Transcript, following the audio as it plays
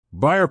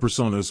Buyer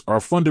personas are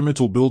a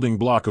fundamental building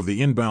block of the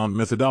inbound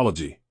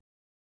methodology.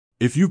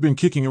 If you've been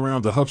kicking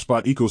around the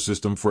HubSpot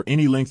ecosystem for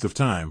any length of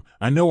time,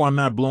 I know I'm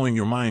not blowing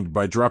your mind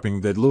by dropping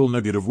that little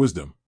nugget of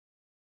wisdom.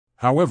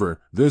 However,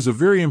 there's a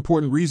very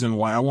important reason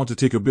why I want to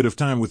take a bit of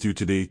time with you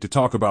today to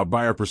talk about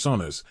buyer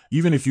personas,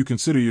 even if you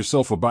consider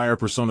yourself a buyer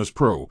personas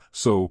pro,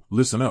 so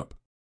listen up.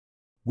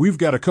 We've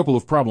got a couple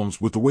of problems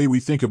with the way we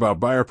think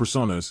about buyer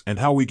personas and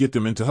how we get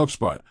them into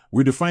HubSpot.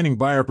 We're defining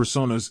buyer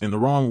personas in the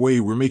wrong way.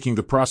 We're making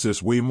the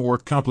process way more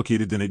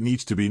complicated than it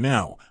needs to be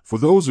now. For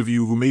those of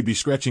you who may be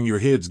scratching your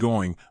heads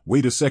going,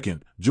 wait a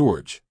second,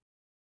 George.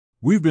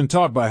 We've been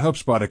taught by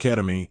HubSpot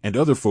Academy and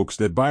other folks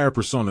that buyer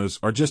personas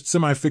are just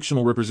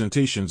semi-fictional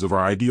representations of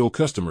our ideal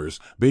customers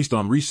based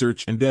on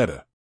research and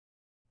data.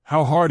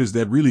 How hard is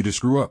that really to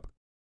screw up?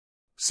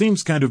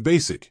 Seems kind of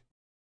basic.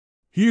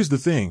 Here's the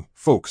thing,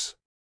 folks.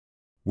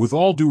 With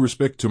all due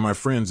respect to my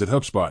friends at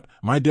HubSpot,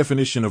 my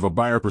definition of a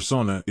buyer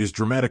persona is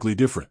dramatically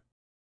different.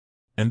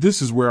 And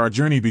this is where our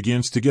journey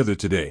begins together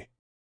today.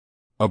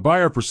 A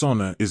buyer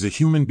persona is a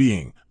human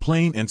being,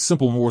 plain and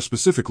simple. More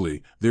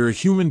specifically, they're a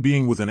human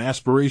being with an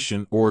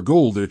aspiration or a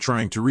goal they're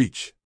trying to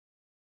reach.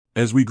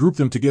 As we group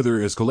them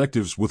together as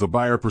collectives with a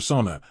buyer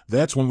persona,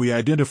 that's when we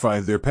identify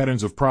their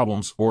patterns of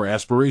problems or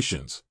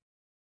aspirations.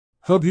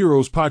 Hub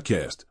Heroes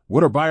Podcast,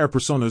 what are buyer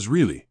personas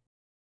really?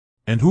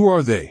 And who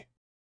are they?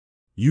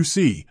 You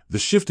see, the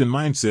shift in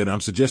mindset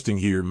I'm suggesting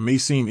here may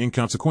seem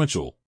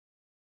inconsequential.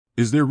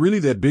 Is there really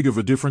that big of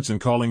a difference in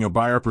calling a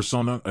buyer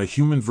persona a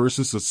human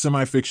versus a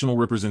semi-fictional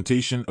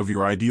representation of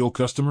your ideal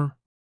customer?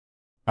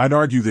 I'd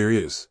argue there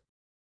is.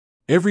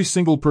 Every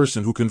single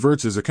person who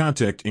converts as a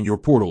contact in your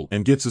portal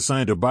and gets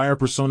assigned a buyer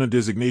persona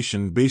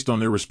designation based on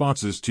their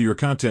responses to your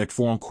contact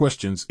form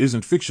questions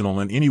isn't fictional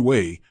in any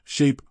way,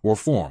 shape, or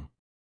form.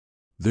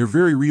 They're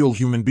very real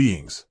human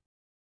beings.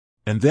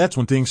 And that's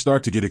when things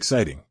start to get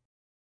exciting.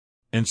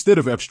 Instead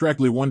of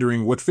abstractly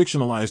wondering what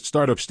fictionalized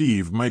startup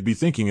Steve might be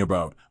thinking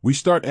about, we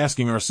start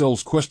asking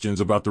ourselves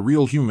questions about the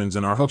real humans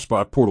in our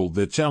HubSpot portal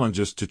that challenge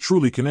us to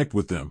truly connect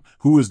with them.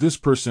 Who is this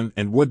person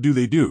and what do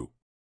they do?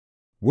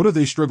 What are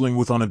they struggling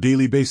with on a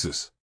daily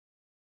basis?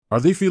 Are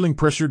they feeling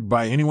pressured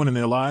by anyone in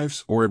their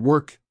lives or at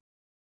work?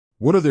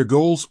 What are their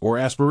goals or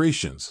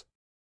aspirations?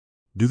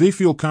 Do they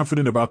feel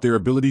confident about their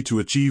ability to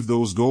achieve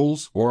those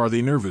goals, or are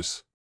they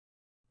nervous?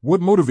 What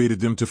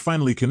motivated them to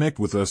finally connect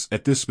with us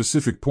at this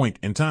specific point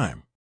in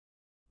time?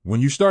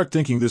 When you start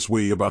thinking this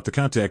way about the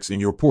contacts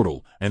in your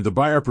portal and the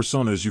buyer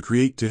personas you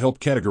create to help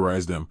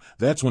categorize them,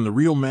 that's when the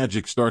real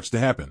magic starts to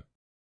happen.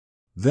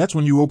 That's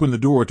when you open the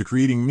door to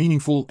creating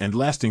meaningful and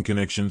lasting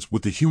connections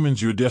with the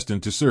humans you're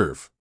destined to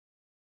serve.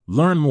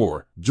 Learn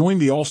more. Join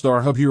the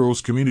All-Star Hub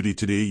Heroes community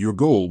today. Your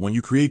goal when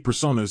you create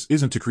personas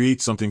isn't to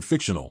create something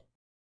fictional.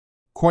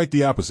 Quite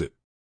the opposite.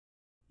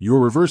 You're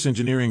reverse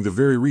engineering the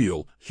very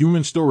real,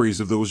 human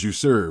stories of those you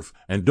serve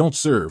and don't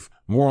serve.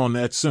 More on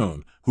that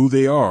soon. Who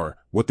they are,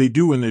 what they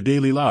do in their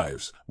daily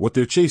lives, what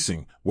they're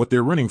chasing, what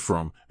they're running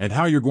from, and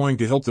how you're going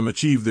to help them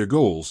achieve their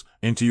goals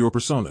into your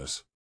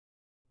personas.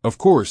 Of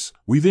course,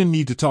 we then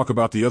need to talk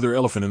about the other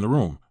elephant in the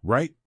room,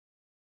 right?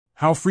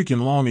 How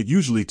freaking long it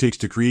usually takes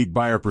to create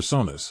buyer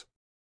personas.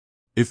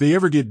 If they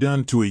ever get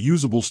done to a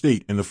usable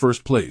state in the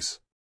first place.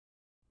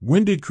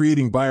 When did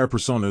creating buyer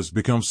personas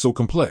become so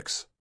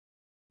complex?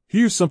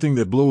 Here's something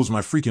that blows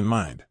my freaking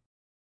mind.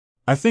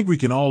 I think we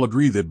can all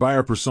agree that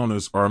buyer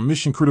personas are a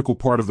mission-critical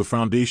part of the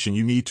foundation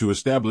you need to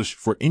establish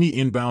for any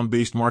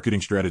inbound-based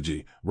marketing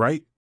strategy,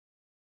 right?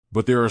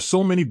 But there are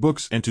so many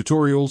books and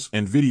tutorials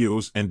and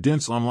videos and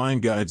dense online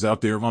guides out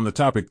there on the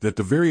topic that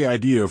the very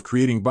idea of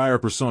creating buyer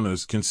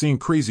personas can seem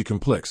crazy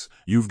complex.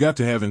 You've got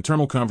to have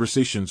internal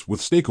conversations with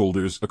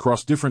stakeholders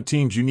across different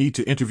teams. You need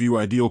to interview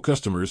ideal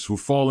customers who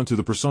fall into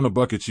the persona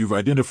buckets you've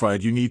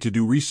identified. You need to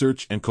do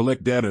research and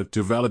collect data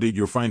to validate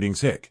your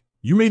findings. Heck,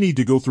 you may need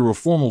to go through a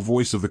formal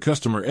voice of the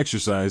customer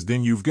exercise.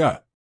 Then you've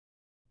got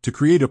to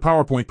create a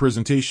PowerPoint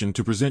presentation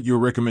to present your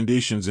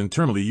recommendations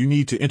internally. You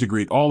need to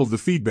integrate all of the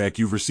feedback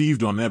you've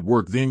received on that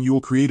work. Then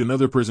you'll create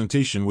another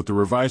presentation with the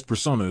revised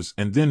personas,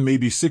 and then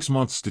maybe 6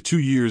 months to 2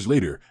 years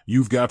later,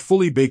 you've got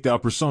fully baked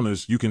out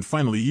personas you can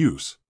finally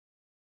use.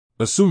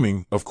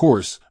 Assuming, of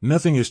course,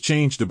 nothing has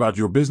changed about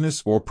your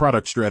business or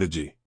product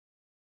strategy.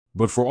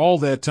 But for all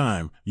that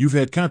time, you've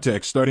had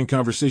contacts starting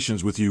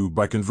conversations with you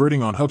by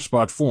converting on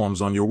HubSpot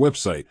forms on your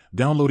website,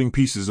 downloading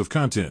pieces of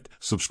content,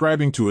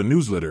 subscribing to a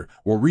newsletter,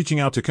 or reaching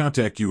out to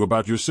contact you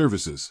about your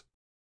services.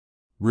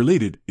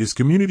 Related, is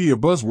community a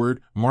buzzword,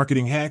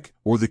 marketing hack,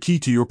 or the key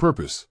to your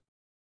purpose?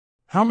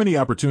 How many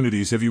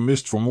opportunities have you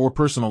missed for more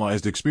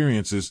personalized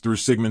experiences through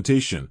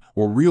segmentation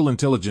or real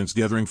intelligence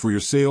gathering for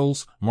your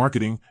sales,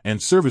 marketing,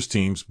 and service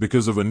teams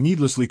because of a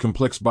needlessly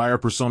complex buyer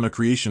persona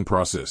creation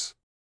process?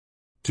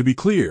 To be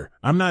clear,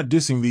 I'm not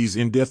dissing these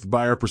in-depth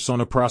buyer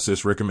persona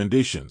process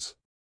recommendations.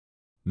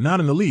 Not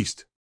in the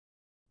least.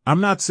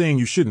 I'm not saying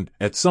you shouldn't,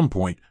 at some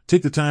point,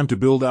 take the time to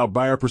build out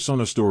buyer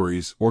persona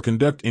stories or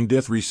conduct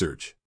in-depth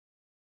research.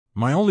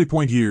 My only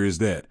point here is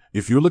that,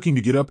 if you're looking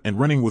to get up and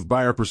running with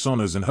buyer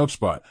personas in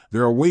HubSpot,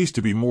 there are ways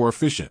to be more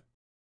efficient.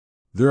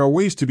 There are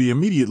ways to be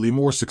immediately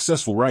more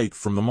successful right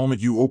from the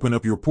moment you open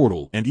up your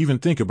portal and even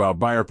think about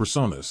buyer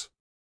personas.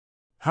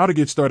 How to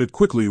get started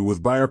quickly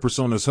with buyer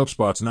personas.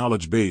 HubSpot's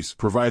knowledge base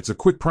provides a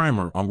quick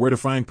primer on where to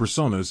find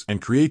personas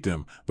and create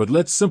them, but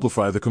let's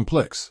simplify the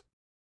complex.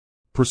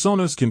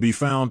 Personas can be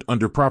found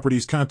under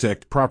Properties.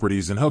 Contact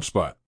Properties in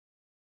HubSpot.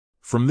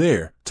 From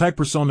there, type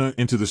persona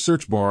into the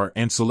search bar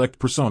and select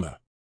persona.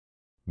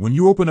 When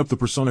you open up the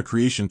persona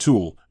creation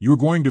tool, you're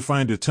going to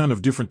find a ton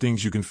of different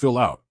things you can fill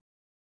out.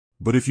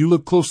 But if you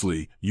look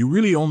closely, you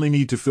really only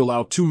need to fill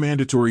out 2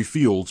 mandatory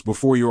fields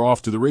before you're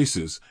off to the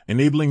races: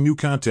 enabling new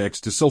contacts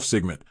to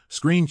self-segment.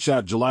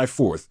 Screenshot July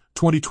 4th,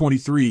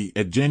 2023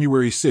 at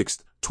January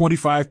 6th,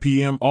 25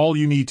 p.m. All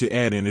you need to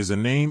add in is a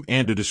name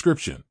and a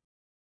description.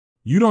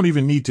 You don't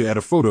even need to add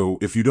a photo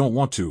if you don't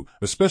want to,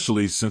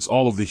 especially since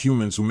all of the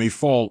humans who may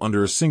fall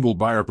under a single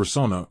buyer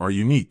persona are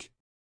unique.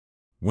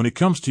 When it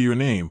comes to your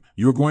name,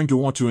 you're going to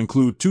want to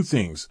include 2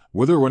 things,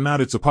 whether or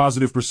not it's a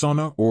positive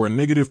persona or a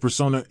negative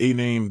persona: a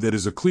name that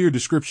is a clear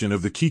description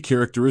of the key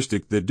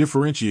characteristic that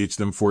differentiates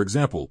them. For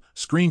example,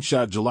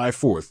 screenshot July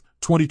 4th,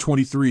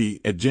 2023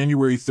 at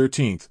January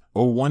 13th,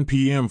 01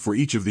 p.m. For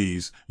each of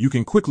these, you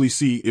can quickly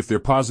see if they're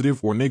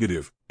positive or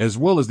negative, as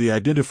well as the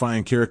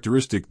identifying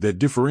characteristic that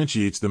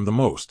differentiates them the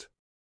most.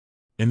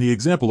 In the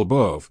example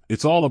above,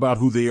 it's all about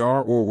who they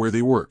are or where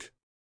they work.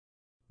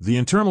 The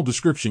internal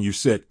description you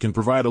set can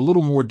provide a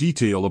little more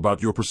detail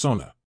about your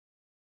persona.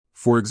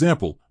 For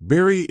example,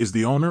 Barry is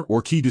the owner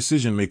or key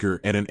decision maker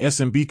at an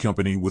SMB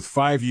company with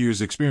 5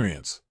 years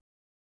experience.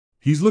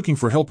 He's looking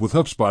for help with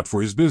HubSpot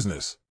for his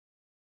business.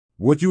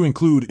 What you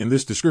include in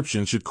this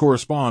description should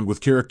correspond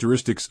with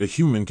characteristics a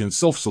human can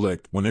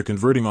self-select when they're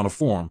converting on a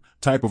form: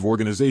 type of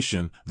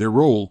organization, their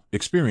role,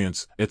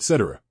 experience,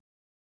 etc.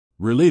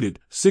 Related,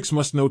 6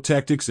 must-know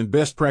tactics and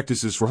best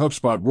practices for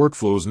HubSpot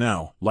workflows.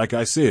 Now, like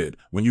I said,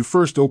 when you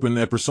first open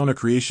that persona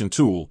creation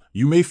tool,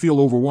 you may feel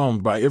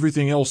overwhelmed by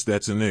everything else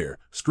that's in there.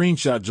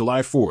 Screenshot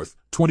July 4th,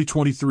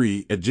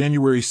 2023 at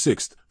January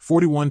 6th,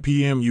 41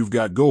 p.m. You've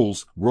got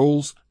goals,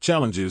 roles,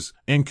 challenges,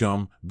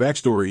 income,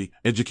 backstory,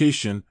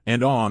 education,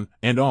 and on,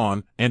 and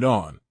on, and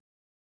on.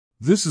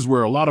 This is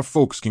where a lot of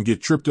folks can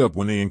get tripped up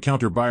when they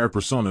encounter buyer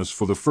personas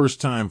for the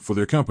first time for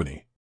their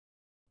company.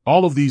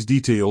 All of these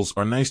details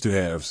are nice to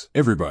haves,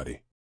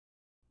 everybody.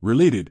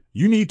 Related,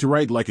 you need to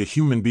write like a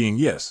human being.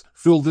 Yes,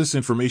 fill this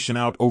information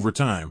out over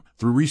time,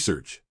 through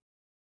research.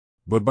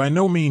 But by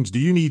no means do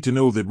you need to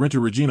know that renter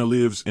Regina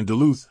lives in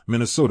Duluth,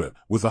 Minnesota,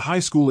 with a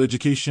high school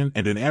education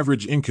and an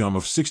average income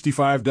of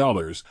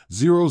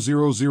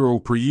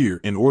 $65,000 per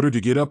year in order to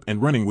get up and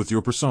running with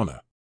your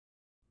persona.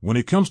 When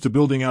it comes to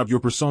building out your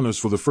personas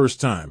for the first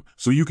time,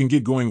 so you can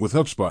get going with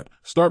HubSpot,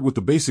 start with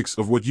the basics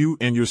of what you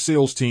and your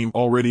sales team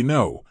already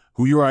know: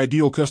 who your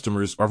ideal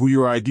customers are. Who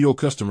your ideal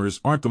customers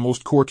aren't the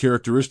most core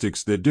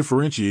characteristics that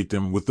differentiate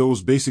them. With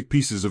those basic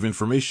pieces of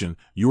information,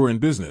 you're in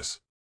business.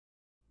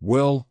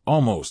 Well,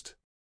 almost.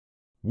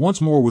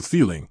 Once more with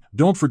feeling,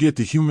 don't forget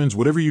the humans.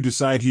 Whatever you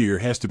decide here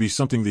has to be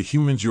something the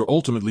humans you're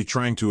ultimately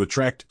trying to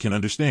attract can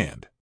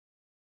understand.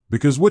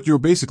 Because what you're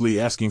basically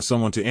asking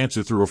someone to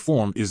answer through a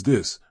form is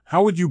this: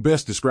 how would you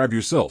best describe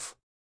yourself?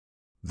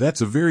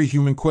 That's a very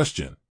human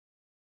question.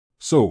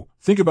 So,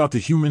 think about the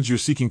humans you're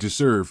seeking to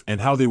serve and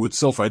how they would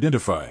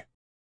self-identify.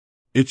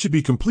 It should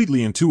be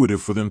completely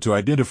intuitive for them to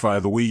identify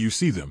the way you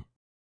see them.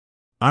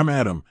 I'm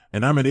Adam,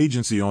 and I'm an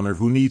agency owner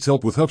who needs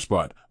help with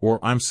HubSpot. Or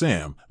I'm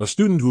Sam, a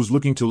student who's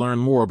looking to learn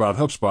more about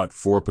HubSpot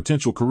for a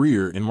potential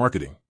career in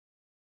marketing.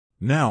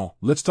 Now,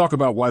 let's talk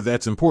about why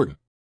that's important.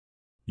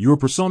 Your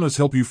personas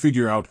help you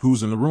figure out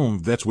who's in the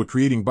room. That's what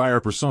creating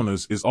buyer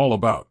personas is all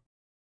about.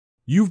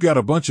 You've got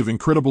a bunch of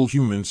incredible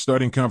humans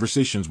starting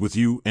conversations with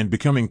you and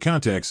becoming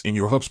contacts in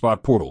your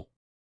HubSpot portal.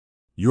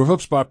 Your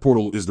HubSpot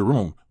portal is the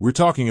room we're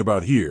talking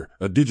about here,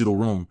 a digital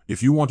room,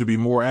 if you want to be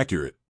more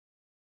accurate.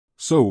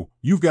 So,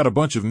 you've got a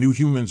bunch of new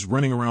humans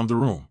running around the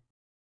room.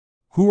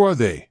 Who are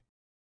they?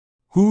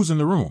 Who's in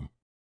the room?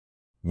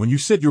 When you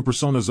set your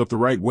personas up the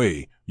right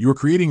way, you're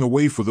creating a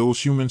way for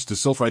those humans to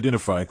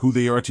self-identify who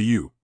they are to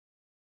you.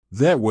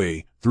 That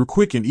way, through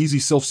quick and easy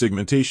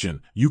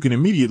self-segmentation, you can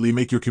immediately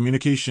make your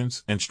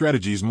communications and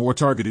strategies more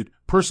targeted,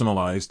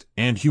 personalized,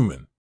 and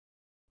human.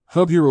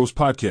 Hub Heroes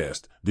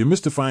Podcast,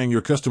 demystifying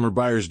your customer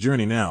buyer's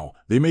journey. Now,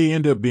 they may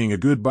end up being a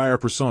good buyer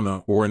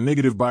persona or a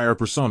negative buyer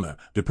persona,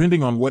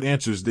 depending on what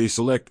answers they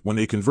select when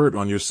they convert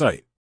on your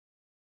site.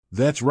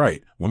 That's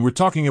right, when we're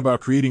talking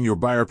about creating your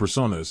buyer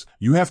personas,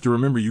 you have to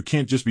remember you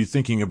can't just be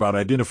thinking about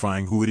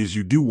identifying who it is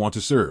you do want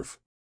to serve.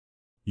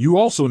 You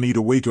also need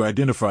a way to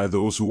identify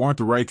those who aren't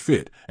the right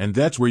fit, and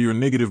that's where your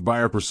negative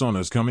buyer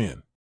personas come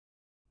in.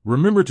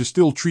 Remember to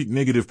still treat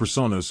negative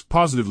personas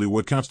positively.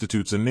 What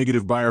constitutes a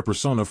negative buyer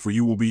persona for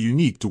you will be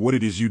unique to what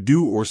it is you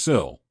do or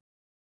sell.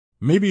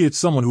 Maybe it's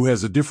someone who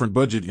has a different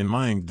budget in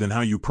mind than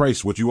how you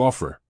price what you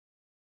offer.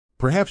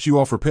 Perhaps you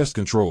offer pest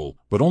control,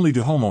 but only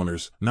to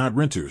homeowners, not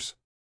renters.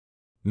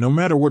 No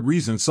matter what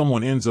reason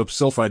someone ends up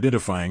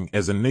self-identifying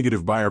as a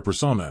negative buyer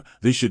persona,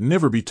 they should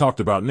never be talked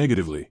about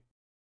negatively.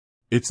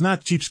 It's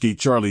not Cheapskate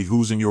Charlie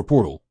who's in your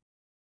portal.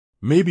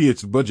 Maybe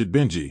it's budget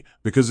bingy,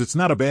 because it's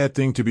not a bad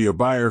thing to be a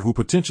buyer who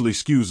potentially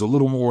skews a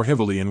little more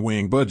heavily in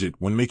weighing budget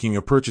when making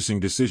a purchasing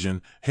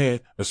decision,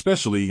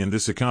 especially in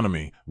this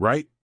economy,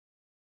 right?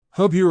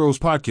 Hub Heroes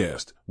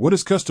Podcast, what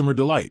is customer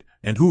delight,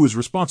 and who is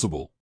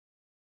responsible?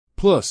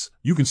 Plus,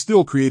 you can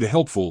still create a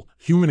helpful,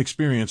 human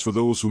experience for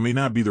those who may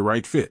not be the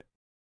right fit.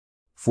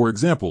 For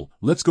example,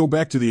 let's go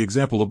back to the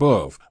example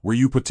above, where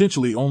you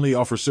potentially only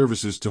offer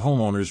services to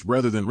homeowners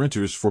rather than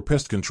renters for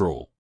pest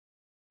control.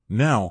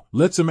 Now,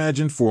 let's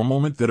imagine for a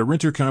moment that a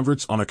renter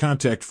converts on a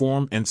contact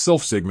form and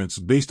self-segments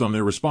based on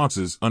their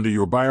responses under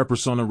your buyer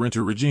persona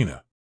renter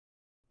Regina.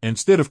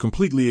 Instead of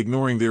completely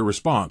ignoring their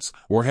response,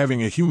 or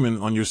having a human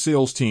on your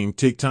sales team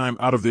take time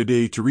out of their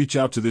day to reach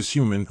out to this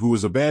human who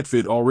is a bad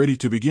fit already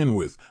to begin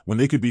with, when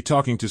they could be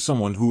talking to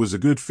someone who is a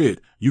good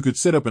fit, you could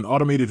set up an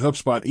automated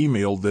HubSpot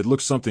email that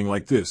looks something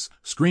like this.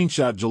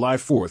 Screenshot July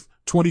 4th,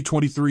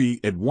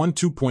 2023 at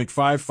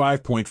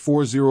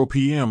 12:55.40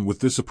 p.m. with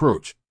this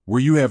approach,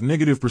 where you have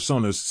negative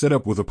personas set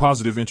up with a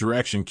positive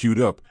interaction queued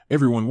up.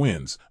 Everyone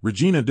wins.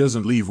 Regina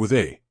doesn't leave with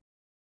a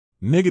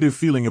negative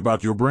feeling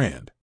about your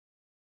brand.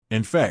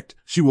 In fact,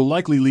 she will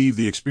likely leave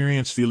the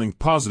experience feeling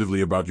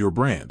positively about your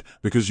brand,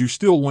 because you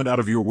still went out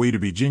of your way to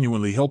be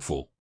genuinely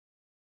helpful.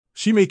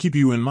 She may keep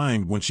you in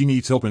mind when she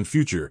needs help in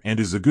future and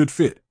is a good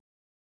fit.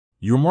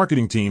 Your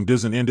marketing team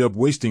doesn't end up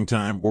wasting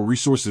time or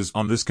resources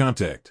on this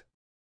contact.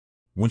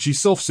 When she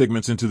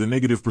self-segments into the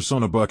negative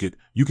persona bucket,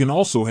 you can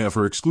also have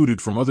her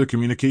excluded from other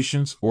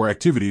communications or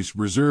activities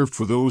reserved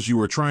for those you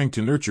are trying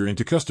to nurture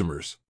into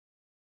customers.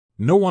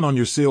 No one on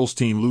your sales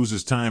team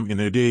loses time in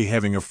their day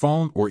having a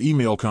phone or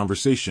email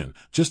conversation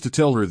just to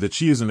tell her that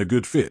she isn't a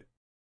good fit.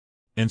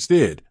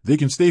 Instead, they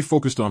can stay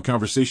focused on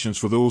conversations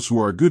for those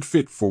who are a good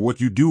fit for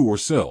what you do or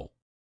sell.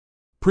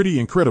 Pretty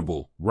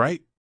incredible,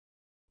 right?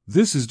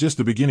 This is just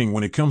the beginning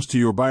when it comes to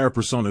your buyer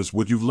personas.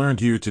 What you've learned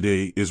here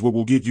today is what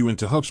will get you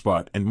into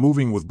HubSpot and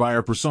moving with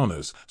buyer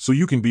personas so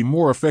you can be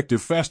more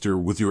effective faster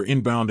with your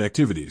inbound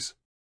activities.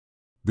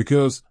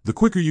 Because the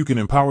quicker you can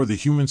empower the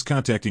humans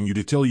contacting you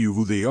to tell you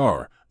who they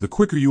are, the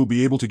quicker you'll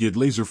be able to get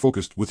laser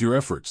focused with your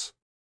efforts.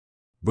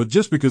 But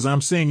just because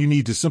I'm saying you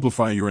need to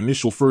simplify your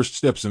initial first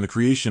steps in the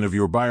creation of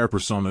your buyer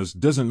personas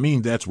doesn't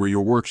mean that's where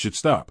your work should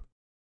stop.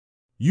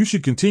 You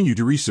should continue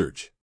to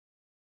research.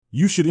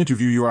 You should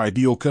interview your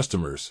ideal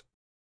customers.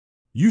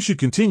 You should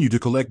continue to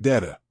collect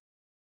data.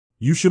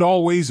 You should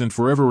always and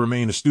forever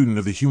remain a student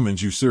of the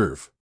humans you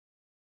serve.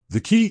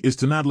 The key is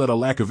to not let a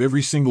lack of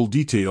every single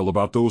detail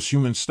about those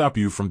humans stop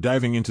you from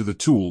diving into the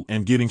tool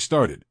and getting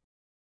started.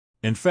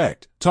 In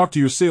fact, talk to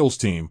your sales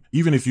team,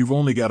 even if you've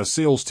only got a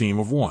sales team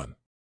of one.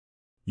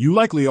 You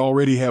likely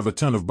already have a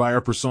ton of buyer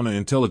persona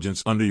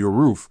intelligence under your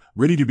roof,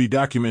 ready to be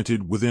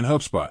documented within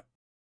HubSpot.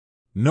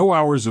 No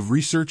hours of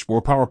research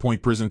or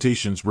PowerPoint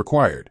presentations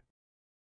required.